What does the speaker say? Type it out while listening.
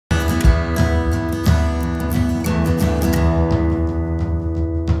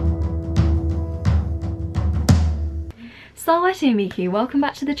Salvete amici, welcome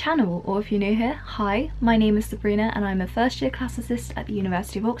back to the channel, or if you're new here, hi, my name is Sabrina and I'm a first year classicist at the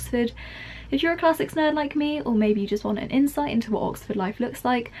University of Oxford. If you're a classics nerd like me, or maybe you just want an insight into what Oxford life looks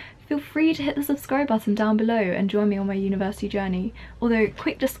like, feel free to hit the subscribe button down below and join me on my university journey. Although,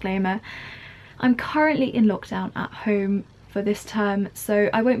 quick disclaimer, I'm currently in lockdown at home for this term, so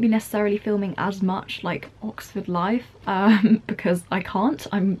I won't be necessarily filming as much like Oxford life because I can't.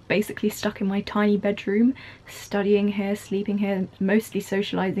 I'm basically stuck in my tiny bedroom, studying here, sleeping here, mostly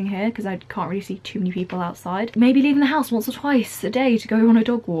socialising here because I can't really see too many people outside. Maybe leaving the house once or twice a day to go on a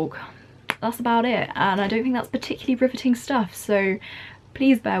dog walk. That's about it, and I don't think that's particularly riveting stuff, so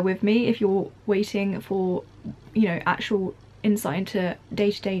please bear with me if you're waiting for, you know, actual insight into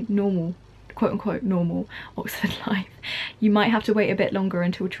day-to-day normal, quote-unquote normal Oxford life. You might have to wait a bit longer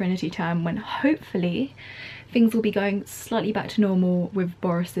until Trinity term, when hopefully things will be going slightly back to normal with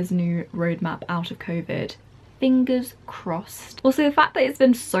Boris's new roadmap out of COVID. Fingers crossed. Also, the fact that it's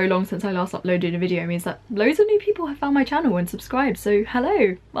been so long since I last uploaded a video means that loads of new people have found my channel and subscribed, so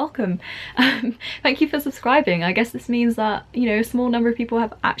hello, welcome. Thank you for subscribing. I guess this means that, you know, a small number of people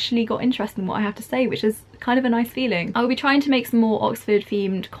have actually got interest in what I have to say, which is kind of a nice feeling. I will be trying to make some more Oxford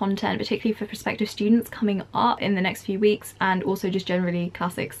themed content, particularly for prospective students, coming up in the next few weeks, and also just generally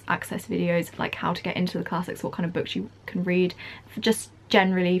classics access videos, like how to get into the classics, what kind of books you can read, just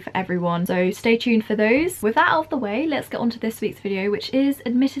generally for everyone, so stay tuned for those. With that out of the way, let's get on to this week's video, which is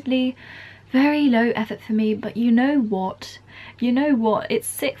admittedly very low effort for me, but you know what,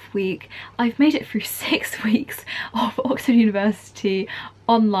 it's 6th week. I've made it through 6 weeks of Oxford University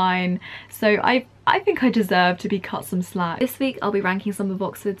online, so I think I deserve to be cut some slack. This week I'll be ranking some of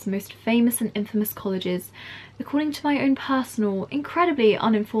Oxford's most famous and infamous colleges according to my own personal, incredibly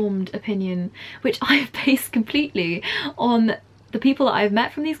uninformed opinion, which I've based completely on the people that I've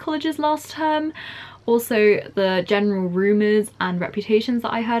met from these colleges last term, also the general rumours and reputations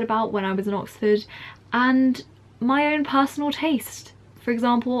that I heard about when I was in Oxford, and my own personal taste. For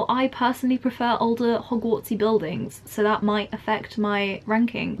example, I personally prefer older Hogwartsy buildings, so that might affect my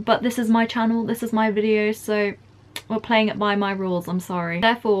ranking. But this is my channel, this is my video, so we're playing it by my rules, I'm sorry.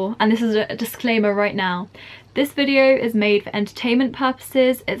 Therefore, and this is a disclaimer right now, this video is made for entertainment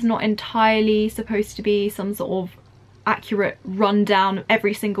purposes. It's not entirely supposed to be some sort of accurate rundown of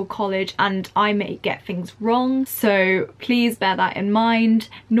every single college, and I may get things wrong, so please bear that in mind.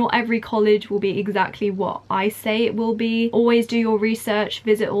 Not every college will be exactly what I say it will be. Always do your research,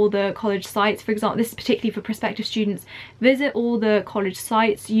 visit all the college sites. For example, this is particularly for prospective students, visit all the college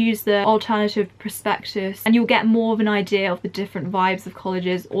sites, use the alternative prospectus, and you'll get more of an idea of the different vibes of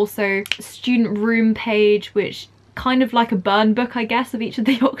colleges. Also, student room page, which kind of like a burn book, I guess, of each of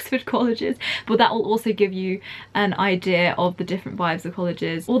the Oxford colleges, but that will also give you an idea of the different vibes of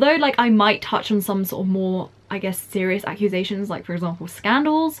colleges. Although, like, I might touch on some sort of more, I guess, serious accusations, like for example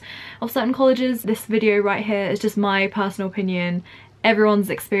scandals of certain colleges, this video right here is just my personal opinion. Everyone's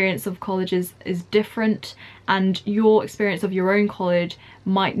experience of colleges is different, and your experience of your own college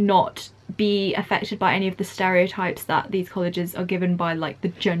might not be affected by any of the stereotypes that these colleges are given by, like, the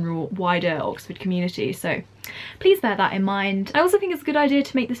general wider Oxford community, so please bear that in mind. I also think it's a good idea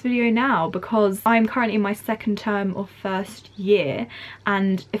to make this video now because I'm currently in my 2nd term of 1st year,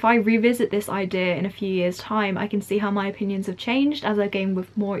 and if I revisit this idea in a few years time, I can see how my opinions have changed as I gain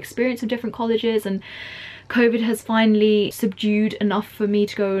with more experience of different colleges, and COVID has finally subdued enough for me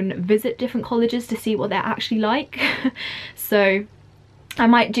to go and visit different colleges to see what they're actually like. So I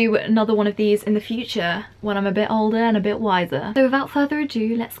might do another one of these in the future when I'm a bit older and a bit wiser. So without further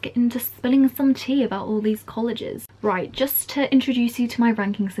ado, let's get into spilling some tea about all these colleges. Right, just to introduce you to my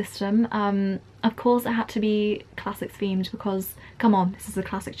ranking system, of course it had to be classics themed because, come on, this is a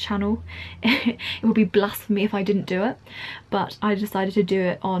classic channel. It would be blasphemy if I didn't do it, but I decided to do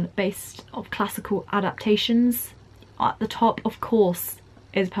it on based of classical adaptations. At the top, of course,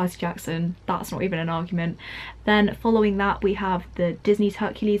 is Percy Jackson. That's not even an argument. Then following that we have the Disney's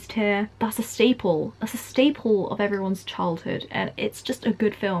Hercules tier. That's a staple. That's a staple of everyone's childhood, and it's just a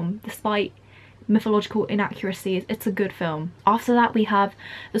good film despite mythological inaccuracies. It's a good film. After that we have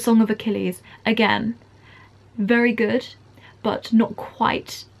The Song of Achilles. Again, very good, but not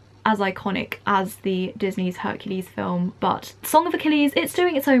quite as iconic as the Disney's Hercules film. But Song of Achilles, it's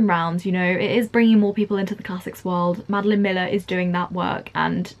doing its own rounds, you know, it is bringing more people into the classics world. Madeline Miller is doing that work,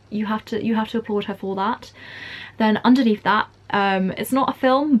 and you have to applaud her for that. Then underneath that, it's not a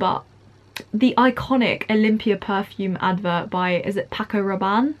film, but the iconic Olympia perfume advert by, is it Paco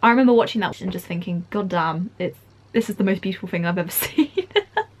Rabanne? I remember watching that and just thinking, god damn, this is the most beautiful thing I've ever seen.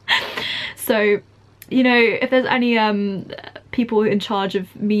 So, you know, if there's any people in charge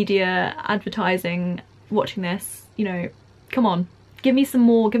of media advertising watching this, you know, Come on, give me some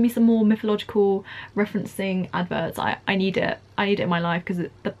more mythological referencing adverts. I need it. I need it in my life, because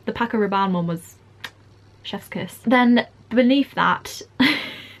the Paco Rabanne one was chef's kiss. Then beneath that,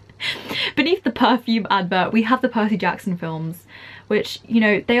 beneath the perfume advert, we have the Percy Jackson films, which, you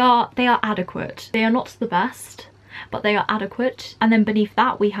know, they are adequate. They are not the best, but they are adequate. And then beneath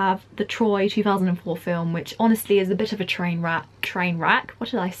that we have the Troy 2004 film, which honestly is a bit of a train wreck. What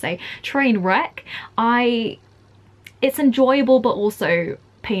did I say? Train wreck. It's enjoyable but also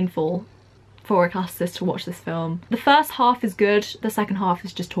painful for a classicist to watch this film. The first half is good, the second half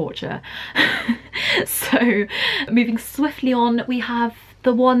is just torture. So moving swiftly on, we have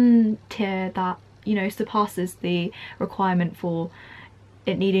the one tier that, you know, surpasses the requirement for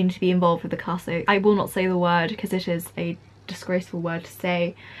it needing to be involved with the classic. I will not say the word because it is a disgraceful word to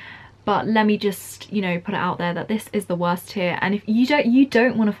say, but let me just, you know, put it out there that this is the worst tier, and if you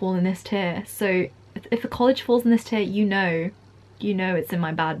don't want to fall in this tier. So if a college falls in this tier, you know it's in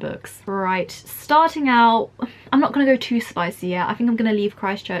my bad books. Right, starting out, I'm not going to go too spicy yet. I think I'm going to leave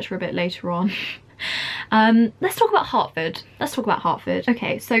Christchurch for a bit later on. Let's talk about Hertford.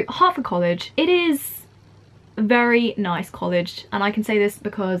 Okay, so Hertford College, it is a very nice college, and I can say this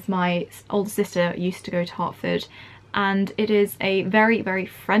because my older sister used to go to Hertford, and it is a very, very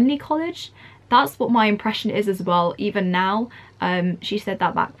friendly college. That's what my impression is as well, even now. She said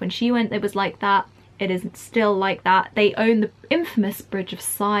that back when she went, it was like that. It is still like that. They own the infamous Bridge of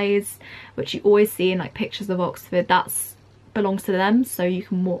Sighs, which you always see in like pictures of Oxford. That belongs to them, so you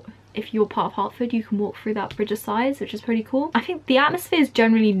can walk, if you're part of Hertford, you can walk through that Bridge of Sighs, which is pretty cool. I think the atmosphere is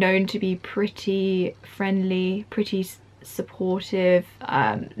generally known to be pretty friendly, pretty supportive.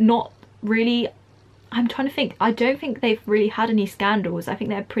 Not really, I'm trying to think, I don't think they've really had any scandals. I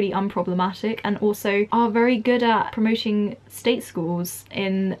think they're pretty unproblematic, and also are very good at promoting state schools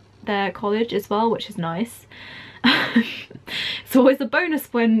in their college as well, which is nice. It's always a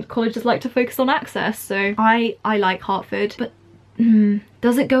bonus when colleges like to focus on access, so I like Hertford. But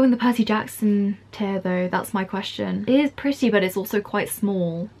does it go in the Percy Jackson tier though? That's my question. It is pretty, but it's also quite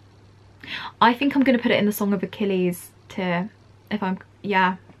small. I think I'm gonna put it in the Song of Achilles tier.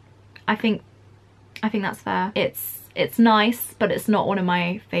 Yeah, I think that's fair. It's nice, but it's not one of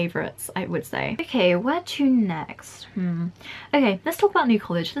my favourites, I would say. Okay, where to next? Okay, let's talk about New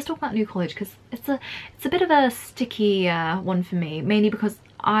College. Because it's a bit of a sticky one for me, mainly because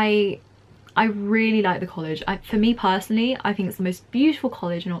I really like the college. For me personally, I think it's the most beautiful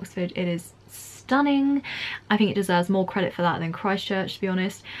college in Oxford. It is stunning. I think it deserves more credit for that than Christchurch, to be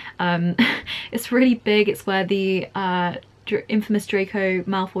honest. It's really big. It's where the infamous Draco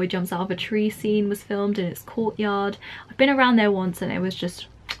Malfoy jumps out of a tree scene was filmed, in its courtyard. I've been around there once, and it was just,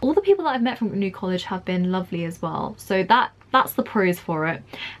 all the people that I've met from New College have been lovely as well. So that's the pros for it.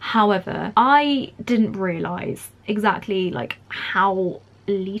 However, I didn't realise exactly like how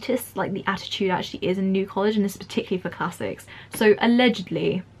elitist like the attitude actually is in New College, and this particularly for classics. So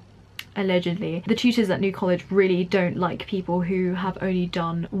allegedly the tutors at New College really don't like people who have only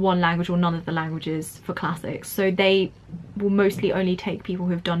done one language or none of the languages for classics. So they will mostly only take people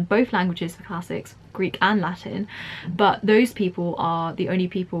who've done both languages for classics, Greek and Latin. But those people are the only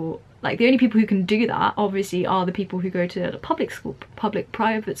people, like the only people who can do that obviously are the people who go to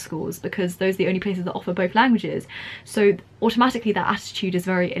private schools, because those are the only places that offer both languages. So automatically that attitude is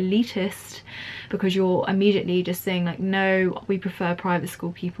very elitist, because you're immediately just saying like, no, we prefer private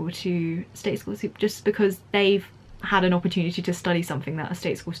school people to state schools, just because they've had an opportunity to study something that a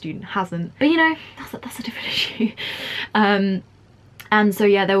state school student hasn't. But you know, that's a different issue. And so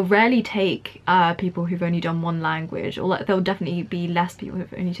yeah, they'll rarely take people who've only done one language, or like, there'll definitely be less people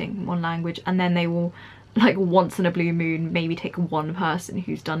who've only taken one language, and then they will, like once in a blue moon, maybe take one person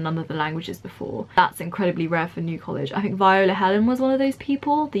who's done none of the languages before. That's incredibly rare for New College. I think Viola Helen was one of those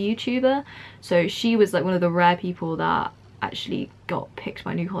people, the YouTuber. So she was like one of the rare people that actually got picked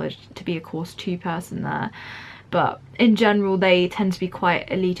by New College to be a course 2 person there. But in general, they tend to be quite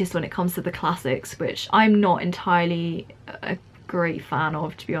elitist when it comes to the classics, which I'm not entirely a great fan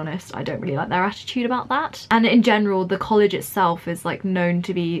of, to be honest. I don't really like their attitude about that. And in general, the college itself is like known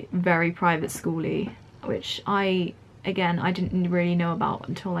to be very private schooly, which I didn't really know about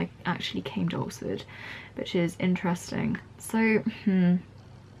until I actually came to Oxford, which is interesting. So I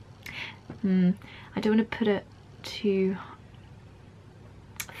don't want to put it too,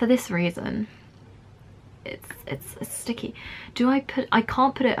 for this reason. It's sticky. I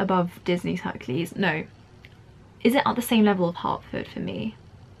can't put it above Disney's Hercules. No. Is it at the same level of Hertford for me?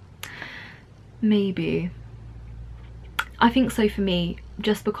 Maybe. I think so for me,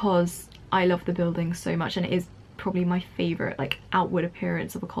 just because I love the building so much, and it is probably my favorite like outward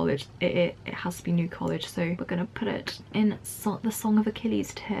appearance of a college. It has to be New College, so we're gonna put it in the Song of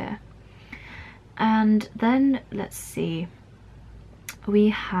Achilles tier. And then let's see, we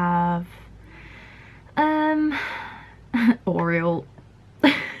have Oriel.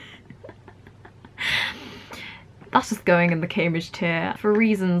 That's just going in the Cambridge tier for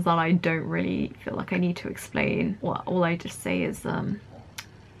reasons that I don't really feel like I need to explain. Well, all I just say is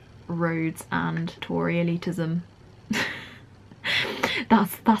roads and Tory elitism.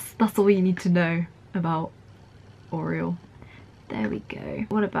 that's all you need to know about Oriel. There we go.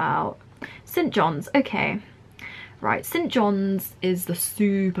 What about St John's? Okay, right, St John's is the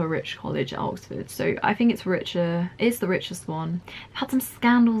super rich college at Oxford, so I think it's richer. It's the richest one. I've had some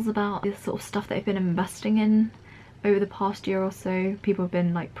scandals about this sort of stuff that they've been investing in over the past year or so. People have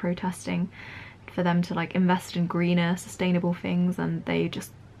been like protesting for them to like invest in greener, sustainable things, and they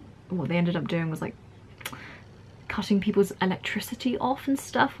just, what they ended up doing was like cutting people's electricity off and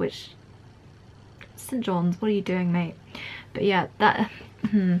stuff, which, St John's, what are you doing, mate? But yeah, that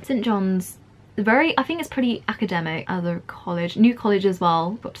St John's, very, I think it's pretty academic as a college. New College as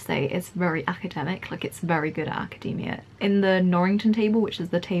well, got to say, it's very academic, like it's very good at academia. In the Norrington table, which is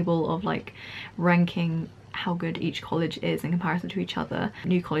the table of like ranking how good each college is in comparison to each other,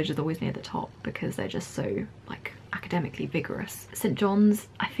 New College is always near the top because they're just so like academically vigorous. St John's,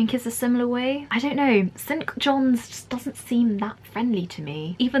 I think, is a similar way. I don't know, St John's just doesn't seem that friendly to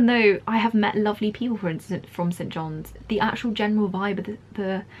me. Even though I have met lovely people from St John's, the actual general vibe of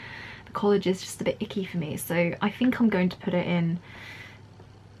the college is just a bit icky for me. So I think I'm going to put it in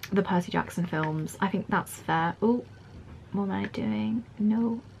the Percy Jackson films. I think that's fair. Oh, what am I doing?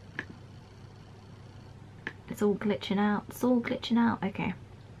 No. It's all glitching out. It's all glitching out. Okay.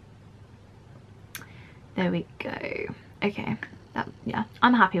 There we go. Okay. That, yeah,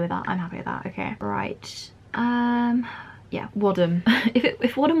 I'm happy with that. I'm happy with that. Okay. Right. Yeah, Wadham.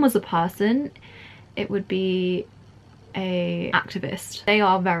 If Wadham was a person, it would be a activist. They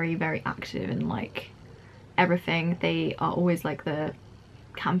are very, very active in like everything. They are always like the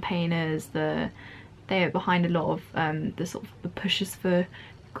campaigners, they are behind a lot of the sort of the pushes for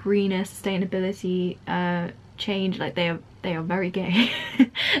greener sustainability change. Like they are very gay.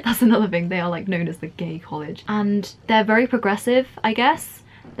 That's another thing, they are like known as the gay college, and they're very progressive, I guess.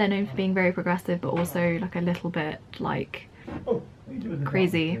 They're known for being very progressive, but also like a little bit like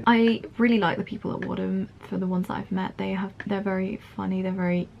crazy. I really like the people at Wadham. For the ones that I've met, they're very funny, they're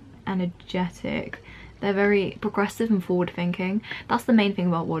very energetic, they're very progressive and forward thinking. That's the main thing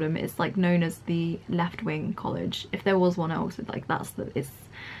about Wadham. It's like known as the left-wing college. If there was one else, like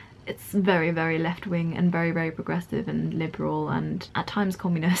it's very, very left-wing and very, very progressive and liberal and at times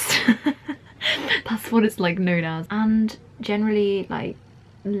communist. That's what it's like known as, and generally like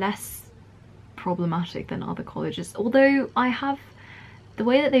less problematic than other colleges. Although I have, the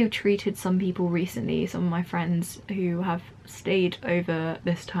way that they've treated some people recently, some of my friends who have stayed over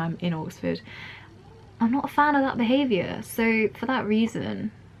this term in Oxford, I'm not a fan of that behaviour. So for that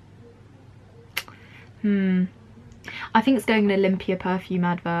reason, I think it's going an Olympia perfume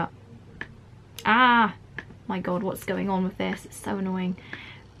advert. Ah, my god, what's going on with this? It's so annoying.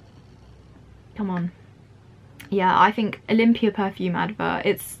 Come on. Yeah, I think Olympia perfume advert,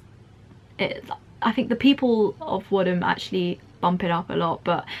 I think the people of Wadham actually bump it up a lot,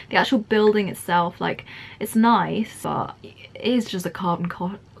 but the actual building itself, like, it's nice, but it is just a carbon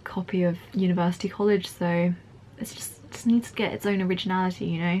copy of University College, so it's just needs to get its own originality,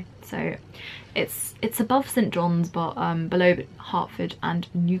 you know. So it's above St John's, but below Hertford and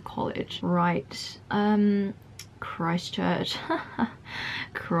New College. Right, Christchurch.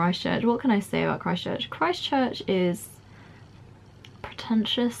 Christchurch, what can I say about Christchurch? Christchurch is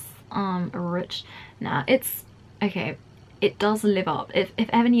pretentious, rich. Nah, it's okay, it does live up, if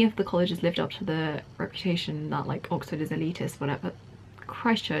any of the colleges lived up to the reputation that like Oxford is elitist, whatever,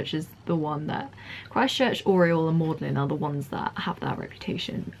 Christchurch is the one that, Christchurch, Oriel and Magdalen are the ones that have that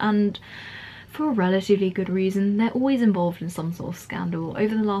reputation, and for a relatively good reason. They're always involved in some sort of scandal.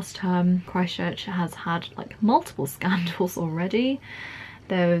 Over the last term, Christchurch has had like multiple scandals already.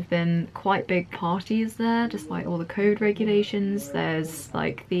 There have been quite big parties there despite all the code regulations. There's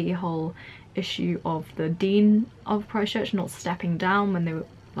like the whole issue of the dean of Christchurch not stepping down when they were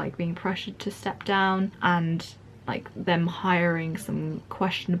like being pressured to step down, and like them hiring some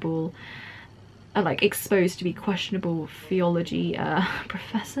questionable, like exposed to be questionable theology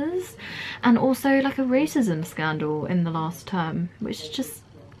professors, and also like a racism scandal in the last term, which is just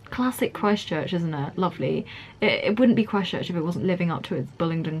classic Christchurch, isn't it? Lovely. It wouldn't be Christchurch if it wasn't living up to its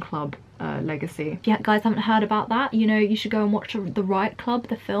Bullingdon Club legacy. If you guys haven't heard about that, you know, you should go and watch The Riot Club,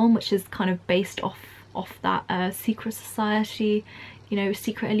 the film, which is kind of based off off that secret society, you know,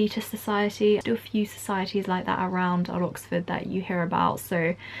 secret elitist society. There's still a few societies like that around at Oxford that you hear about.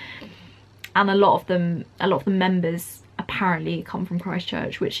 So, and a lot of the members apparently come from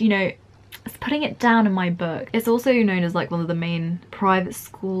Christchurch, which, you know, it's putting it down in my book. It's also known as like one of the main private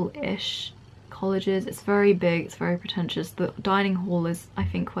school-ish colleges. It's very big, it's very pretentious. The dining hall is, I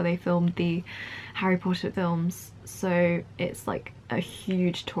think, where they filmed the Harry Potter films, so it's like a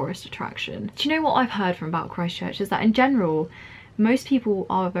huge tourist attraction. Do you know what I've heard from about Christchurch is that in general most people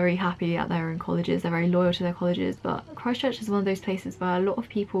are very happy at their own colleges, they're very loyal to their colleges, but Christchurch is one of those places where a lot of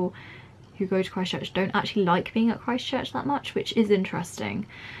people who go to Christchurch don't actually like being at Christchurch that much, which is interesting.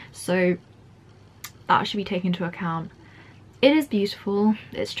 So that should be taken into account. It is beautiful,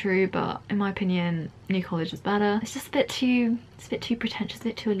 it's true, but in my opinion, New College is better. It's just a bit too pretentious, a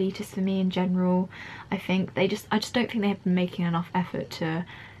bit too elitist for me in general. I think I just don't think they have been making enough effort to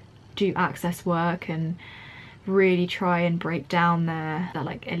do access work and really try and break down their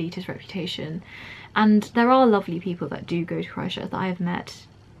like elitist reputation. And there are lovely people that do go to Christchurch that I have met,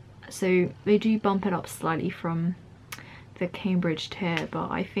 so they do bump it up slightly from the Cambridge tier, but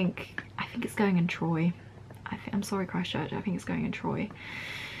I think it's going in Troy. I'm sorry Christchurch, I think it's going in Troy.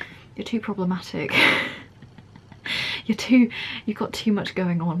 You're too problematic. You've got too much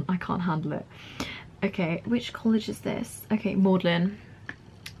going on, I can't handle it. Okay, which college is this? Okay, Magdalen.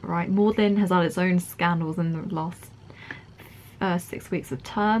 Right, Magdalen has had its own scandals in the last 6 weeks of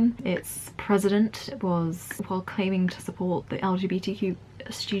term. Its president was, while claiming to support the LGBTQ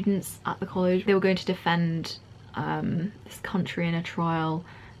students at the college, they were going to defend this country in a trial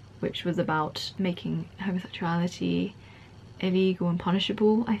which was about making homosexuality illegal and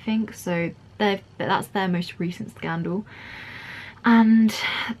punishable, I think. So that's their most recent scandal.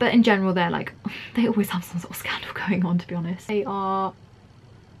 But in general, they always have some sort of scandal going on, to be honest. They are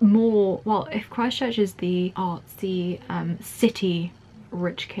more, well, if Christchurch is the artsy city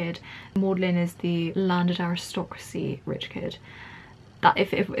rich kid, Magdalen is the landed aristocracy rich kid. That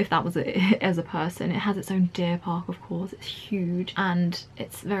if that was it as a person. It has its own deer park, of course, it's huge, and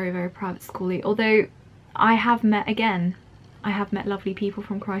it's very, very private schooly. Although I have met lovely people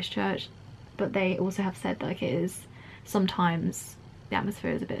from Christchurch, but they also have said that like it is, sometimes the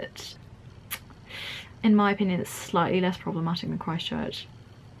atmosphere is a bit, in my opinion, it's slightly less problematic than Christchurch,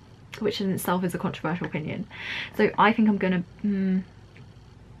 which in itself is a controversial opinion. So I think I'm gonna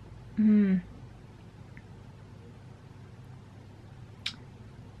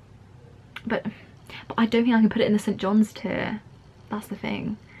But I don't think I can put it in the St. John's tier. That's the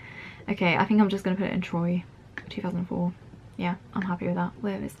thing. Okay, I think I'm just gonna put it in Troy, 2004. Yeah, I'm happy with that.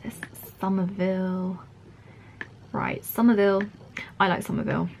 Where is this? Somerville. Right, Somerville. I like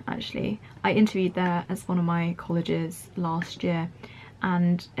Somerville, actually. I interviewed there as one of my colleges last year,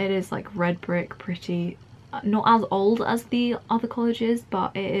 and it is like red brick, pretty. Not as old as the other colleges,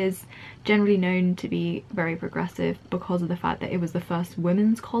 but it is generally known to be very progressive because of the fact that it was the first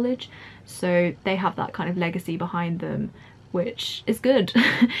women's college, so they have that kind of legacy behind them, which is good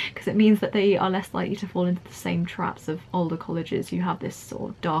because it means that they are less likely to fall into the same traps of older colleges who have this sort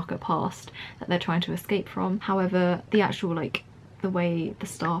of darker past that they're trying to escape from. However, the actual like the way the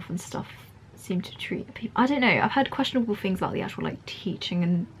staff and stuff seem to treat people, I don't know, I've heard questionable things about the actual like teaching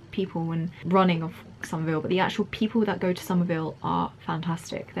and people and running of Somerville, but the actual people that go to Somerville are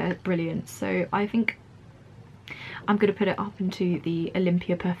fantastic, they're brilliant. So I think I'm gonna put it up into the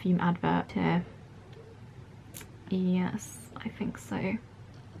Olympia perfume advert here. Yes, I think so.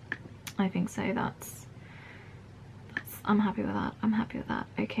 That's I'm happy with that. I'm happy with that.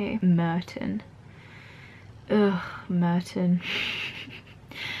 Okay, Merton. Ugh, Merton.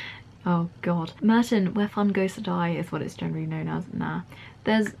 Oh god. Merton, where fun goes to die, is what it's generally known as. Nah,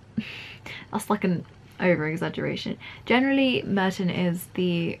 that's like an over exaggeration. Generally, Merton is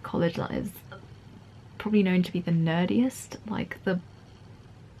the college that is probably known to be the nerdiest. Like the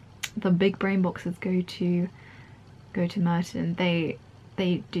big brain boxes go to Merton. They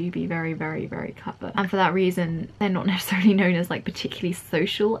do be very, very, very clever, and for that reason they're not necessarily known as like particularly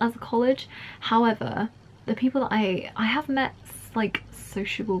social as a college. However, the people that I have met like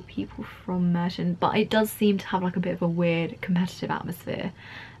sociable people from Merton, but it does seem to have like a bit of a weird competitive atmosphere,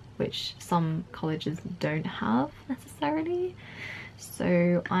 which some colleges don't have necessarily.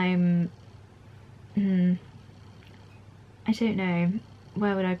 So I don't know,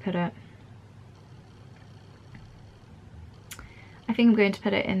 where would I put it? I think I'm going to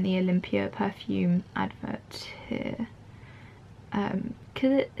put it in the Olympia perfume advert here,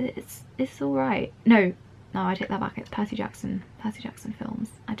 because it's all right. No, I take that back. It's Percy Jackson films.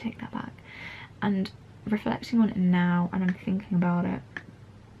 I take that back. And reflecting on it now, and I'm thinking about it,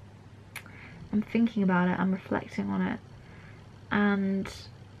 I'm thinking about it, I'm reflecting on it, and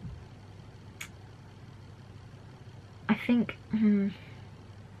I think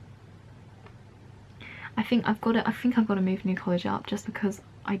I've got to move New College up, just because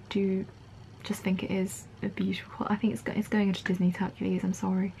I do just think it is a beautiful. I think it's going into Disney's Hercules, I'm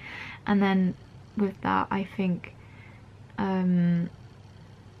sorry. And then with that, I think Wadham's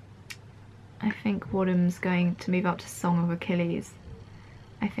going to move up to Song of Achilles.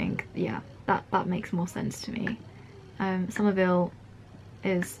 I think, yeah, that makes more sense to me. Somerville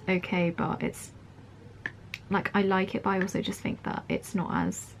is okay, but it's like, I like it, but I also just think that it's not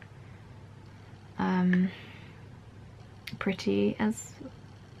as pretty as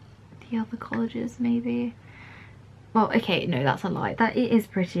the other colleges, maybe. Well, okay, no, that's a lie. That it is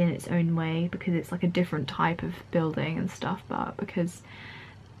pretty in its own way, because it's like a different type of building and stuff, but because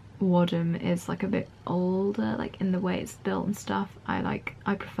Wadham is like a bit older, like in the way it's built and stuff, I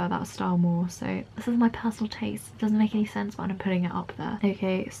prefer that style more. So this is my personal taste. It doesn't make any sense, but I'm putting it up there.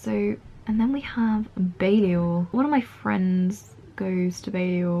 Okay, so, and then we have Balliol. One of my friends goes to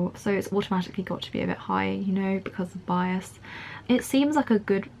Balliol, so it's automatically got to be a bit higher, you know, because of bias. It seems like a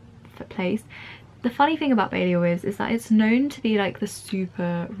good place. The funny thing about Balliol is that it's known to be like the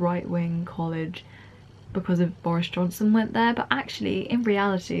super right-wing college because of Boris Johnson went there, but actually in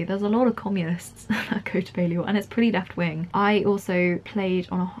reality there's a lot of communists that go to Balliol, and it's pretty left-wing. I also played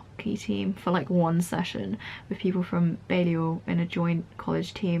on a hockey team for like one session with people from Balliol in a joint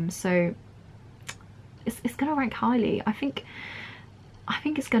college team, so it's gonna rank highly. I think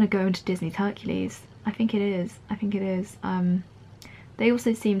it's gonna go into Disney's Hercules. I think it is. They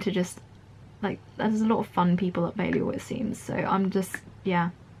also seem to just, like, there's a lot of fun people at Balliol, it seems, so I'm just, yeah,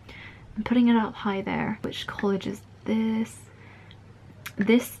 I'm putting it up high there. Which college is this?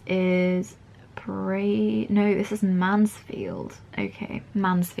 This is this is Mansfield. Okay,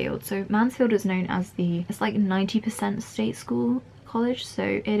 Mansfield. So Mansfield is known as it's like 90% state school college, so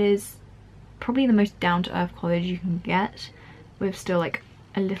it is probably the most down-to-earth college you can get, with still like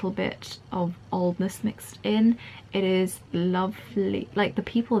a little bit of oldness mixed in. It is lovely, like the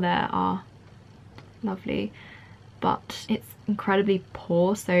people there are lovely, but it's incredibly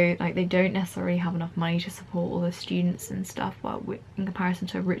poor, so like they don't necessarily have enough money to support all the students and stuff, well, in comparison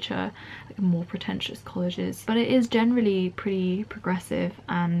to richer, like more pretentious colleges. But it is generally pretty progressive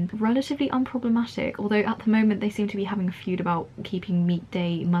and relatively unproblematic, although at the moment they seem to be having a feud about keeping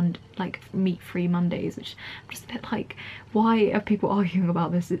meat-free Mondays, which I'm just a bit like, why are people arguing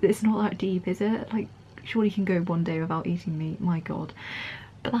about this? It's not that deep, is it? Like, surely you can go one day without eating meat, my god.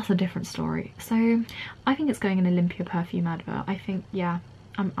 But that's a different story. So I think it's going in Olympia perfume advert. I think, yeah,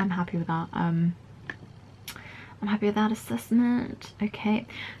 I'm happy with that. I'm happy with that assessment. Okay,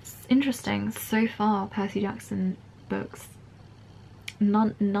 it's interesting. So far, Percy Jackson books,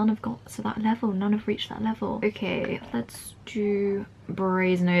 none have got to that level. None have reached that level. Okay, let's do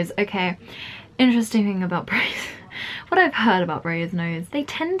Brasenose. Okay, interesting thing about what I've heard about Brasenose, they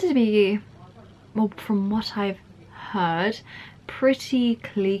tend to be, well, from what I've heard, pretty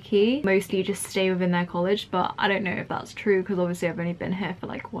cliquey, mostly just stay within their college, but I don't know if that's true because obviously I've only been here for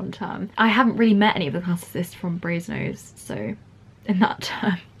like one term. I haven't really met any of the classicists from Brasenose, so in that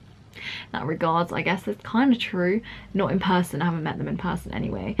regards, I guess it's kind of true. Not in person, I haven't met them in person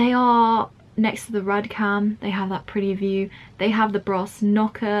anyway. They are next to the Radcam, they have that pretty view. They have the brass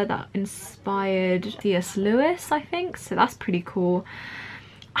knocker that inspired C.S. Lewis, I think, so that's pretty cool.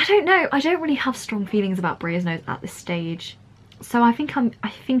 I don't know, I don't really have strong feelings about Brasenose at this stage. So I think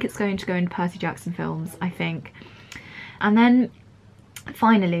it's going to go into Percy Jackson films, I think. And then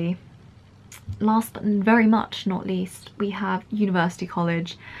finally, last but very much not least, we have University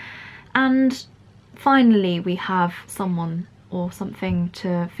College. And finally we have someone or something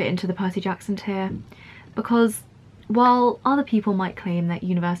to fit into the Percy Jackson tier. Because while other people might claim that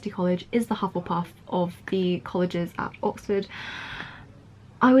University College is the Hufflepuff of the colleges at Oxford,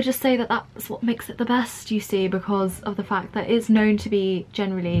 I would just say that that's what makes it the best, you see, because of the fact that it's known to be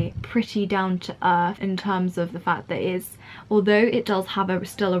generally pretty down to earth in terms of the fact that although it does have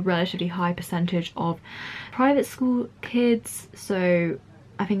still a relatively high percentage of private school kids, so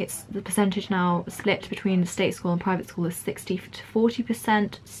I think it's the percentage now split between state school and private school is 60 to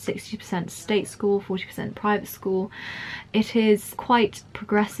 40%, 60% state school, 40% private school. It is quite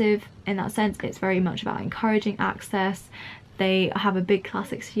progressive in that sense. It's very much about encouraging access. They have a big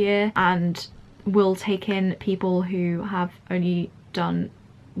classics year and will take in people who have only done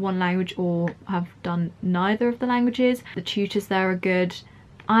one language or have done neither of the languages. The tutors there are good.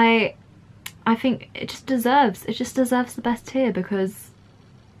 I think it just deserves the best tier because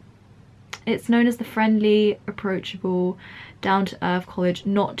It's known as the friendly, approachable, down-to-earth college,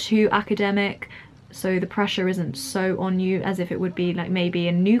 not too academic, so the pressure isn't so on you as if it would be like maybe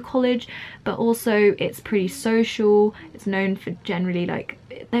a new college, but also it's pretty social. It's known for generally like,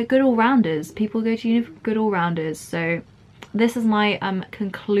 they're good all-rounders. People go to uni for good all-rounders. So this is my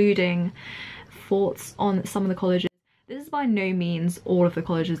concluding thoughts on some of the colleges. This is by no means all of the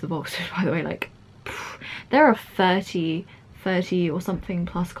colleges of Oxford, by the way. Like, there are 30 or something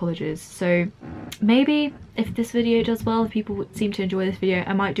plus colleges, so maybe if this video does well, if people seem to enjoy this video,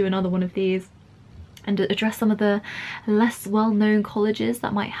 I might do another one of these and address some of the less well-known colleges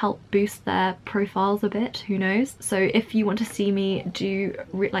that might help boost their profiles a bit, who knows. So if you want to see me do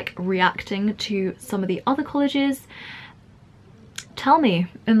reacting to some of the other colleges, tell me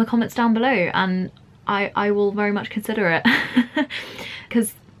in the comments down below and I will very much consider it.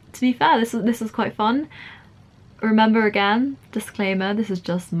 Because to be fair, this was quite fun. Remember, again, disclaimer, this is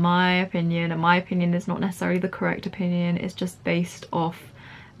just my opinion, and my opinion is not necessarily the correct opinion. It's just based off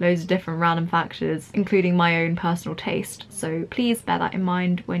loads of different random factors, including my own personal taste. So please bear that in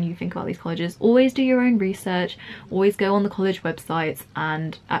mind when you think about these colleges. Always do your own research, always go on the college websites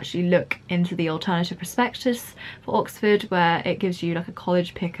and actually look into the alternative prospectus for Oxford, where it gives you like a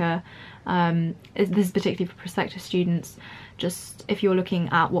college picker. This is particularly for prospective students. Just if you're looking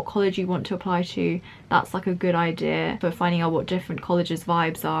at what college you want to apply to, that's like a good idea for finding out what different colleges'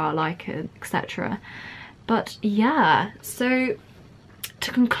 vibes are like, etc. But yeah, so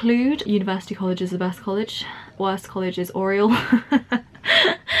to conclude, University College is the best college, worst college is Oriel,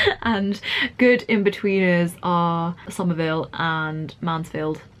 and good in-betweeners are Somerville and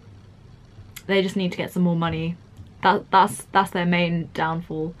Mansfield. They just need to get some more money. That's their main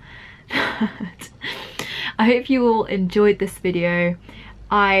downfall. I hope you all enjoyed this video.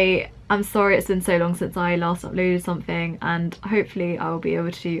 I'm sorry it's been so long since I last uploaded something, and hopefully I will be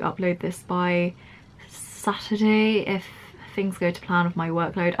able to upload this by Saturday if things go to plan with my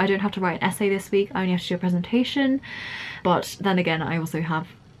workload. I don't have to write an essay this week, I only have to do a presentation, but then again I also have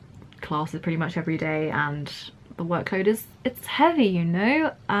classes pretty much every day and the workload it's heavy, you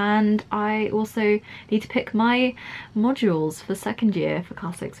know, and I also need to pick my modules for second year for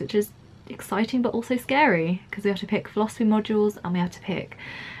classics, which is exciting but also scary because we have to pick philosophy modules and we have to pick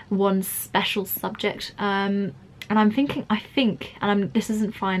one special subject, and I'm thinking, this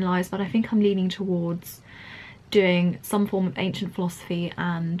isn't finalised, but I think I'm leaning towards doing some form of ancient philosophy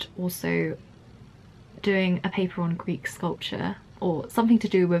and also doing a paper on Greek sculpture or something to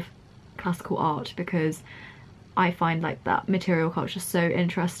do with classical art, because I find like that material culture so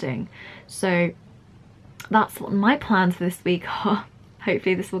interesting. So that's what my plans for this week are.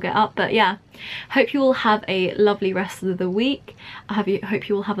 Hopefully this will get up, but yeah, hope you all have a lovely rest of the week. Hope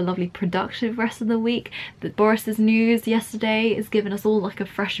you all have a lovely productive rest of the week. That Boris's news yesterday has given us all like a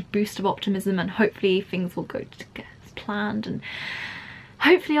fresh boost of optimism, and hopefully things will go as planned, and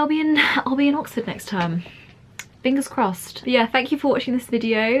hopefully I'll be in Oxford next term. Fingers crossed. But yeah, thank you for watching this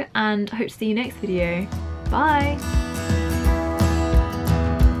video and I hope to see you next video. Bye!